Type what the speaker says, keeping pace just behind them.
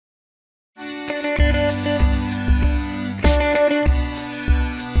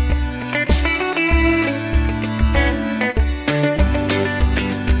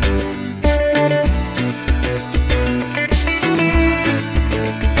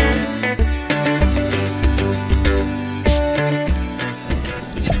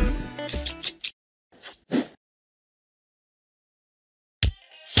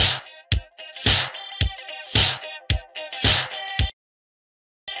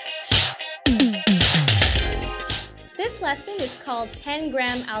This lesson is called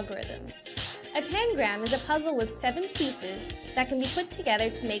Tangram algorithms. A tangram is a puzzle with 7 pieces that can be put together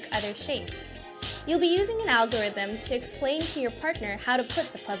to make other shapes. You'll be using an algorithm to explain to your partner how to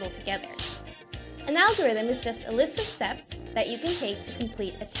put the puzzle together. An algorithm is just a list of steps that you can take to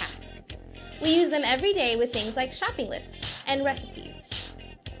complete a task. We use them every day with things like shopping lists and recipes.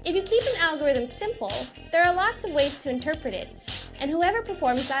 If you keep an algorithm simple, there are lots of ways to interpret it, and whoever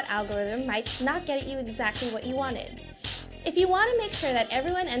performs that algorithm might not get you exactly what you wanted. If you want to make sure that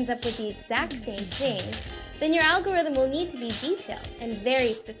everyone ends up with the exact same thing, then your algorithm will need to be detailed and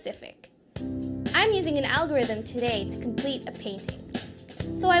very specific. I'm using an algorithm today to complete a painting.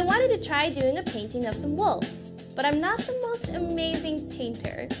 So I wanted to try doing a painting of some wolves, but I'm not the most amazing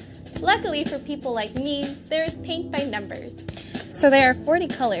painter. Luckily for people like me, there is paint by numbers. So there are 40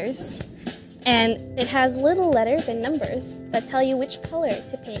 colors, and it has little letters and numbers that tell you which color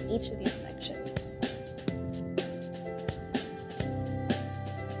to paint each of these sections.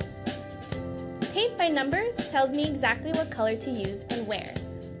 Paint by numbers tells me exactly what color to use and where.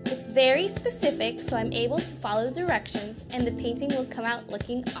 It's very specific, so I'm able to follow the directions and the painting will come out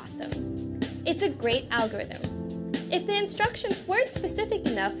looking awesome. It's a great algorithm. If the instructions weren't specific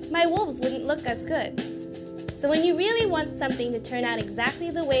enough, my wolves wouldn't look as good. So when you really want something to turn out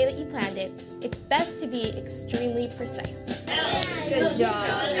exactly the way that you planned it, it's best to be extremely precise. Good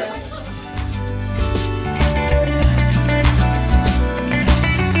job.